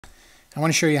I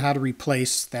want to show you how to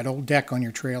replace that old deck on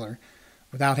your trailer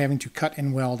without having to cut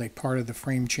and weld a part of the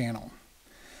frame channel.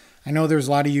 I know there's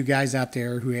a lot of you guys out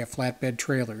there who have flatbed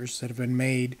trailers that have been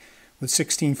made with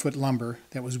 16-foot lumber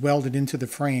that was welded into the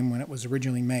frame when it was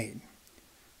originally made.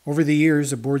 Over the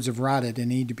years, the boards have rotted and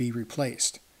need to be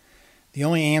replaced. The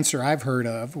only answer I've heard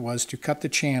of was to cut the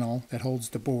channel that holds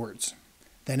the boards,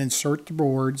 then insert the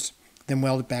boards, then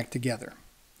weld it back together.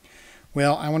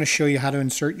 Well, I want to show you how to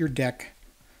insert your deck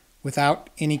without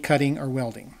any cutting or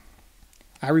welding.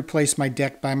 I replaced my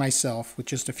deck by myself with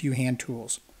just a few hand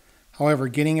tools. However,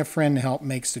 getting a friend to help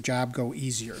makes the job go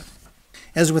easier.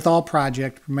 As with all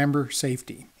projects, remember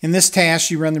safety. In this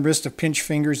task, you run the risk of pinched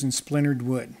fingers and splintered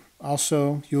wood.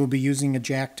 Also, you will be using a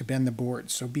jack to bend the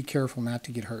boards, so be careful not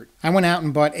to get hurt. I went out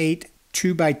and bought 8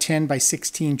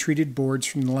 2x10x16 treated boards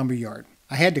from the lumber yard.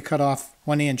 I had to cut off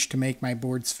 1 inch to make my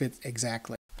boards fit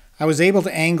exactly. I was able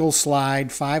to angle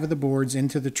slide 5 of the boards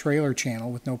into the trailer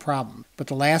channel with no problem, but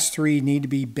the last 3 need to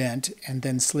be bent and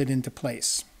then slid into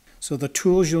place. So the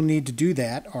tools you'll need to do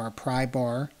that are a pry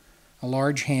bar, a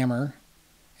large hammer,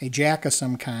 a jack of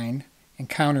some kind, and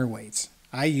counterweights.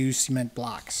 I use cement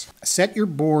blocks. Set your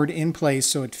board in place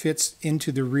so it fits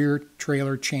into the rear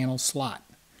trailer channel slot.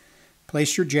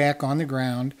 Place your jack on the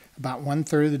ground about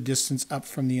 1/3 of the distance up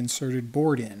from the inserted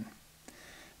board end.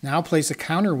 Now place a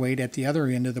counterweight at the other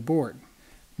end of the board.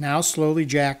 Now slowly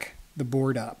jack the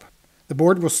board up. The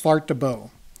board will start to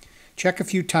bow. Check a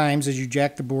few times as you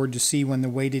jack the board to see when the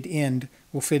weighted end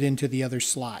will fit into the other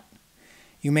slot.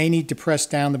 You may need to press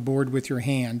down the board with your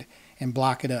hand and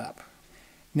block it up.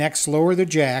 Next, lower the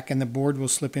jack and the board will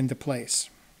slip into place.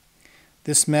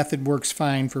 This method works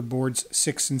fine for boards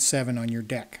 6 and 7 on your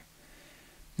deck.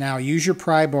 Now use your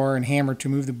pry bar and hammer to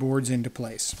move the boards into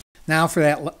place. Now for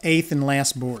that 8th and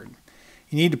last board.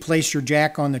 You need to place your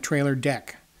jack on the trailer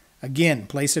deck. Again,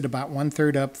 place it about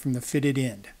 1/3 up from the fitted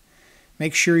end.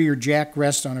 Make sure your jack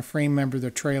rests on a frame member of the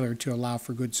trailer to allow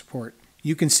for good support.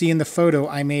 You can see in the photo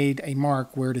I made a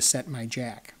mark where to set my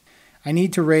jack. I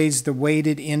need to raise the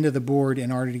weighted end of the board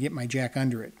in order to get my jack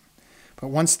under it. But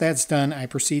once that's done, I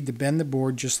proceed to bend the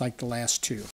board just like the last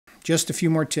 2. Just a few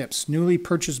more tips. Newly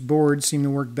purchased boards seem to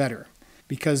work better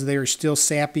because they are still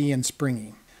sappy and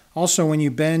springy. Also, when you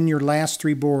bend your last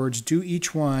 3 boards, do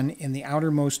each one in the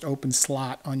outermost open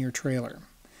slot on your trailer.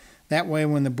 That way,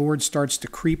 when the board starts to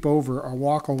creep over or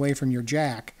walk away from your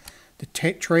jack, the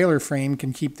trailer frame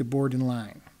can keep the board in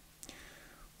line.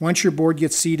 Once your board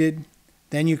gets seated,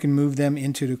 then you can move them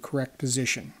into the correct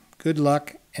position. Good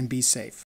luck and be safe.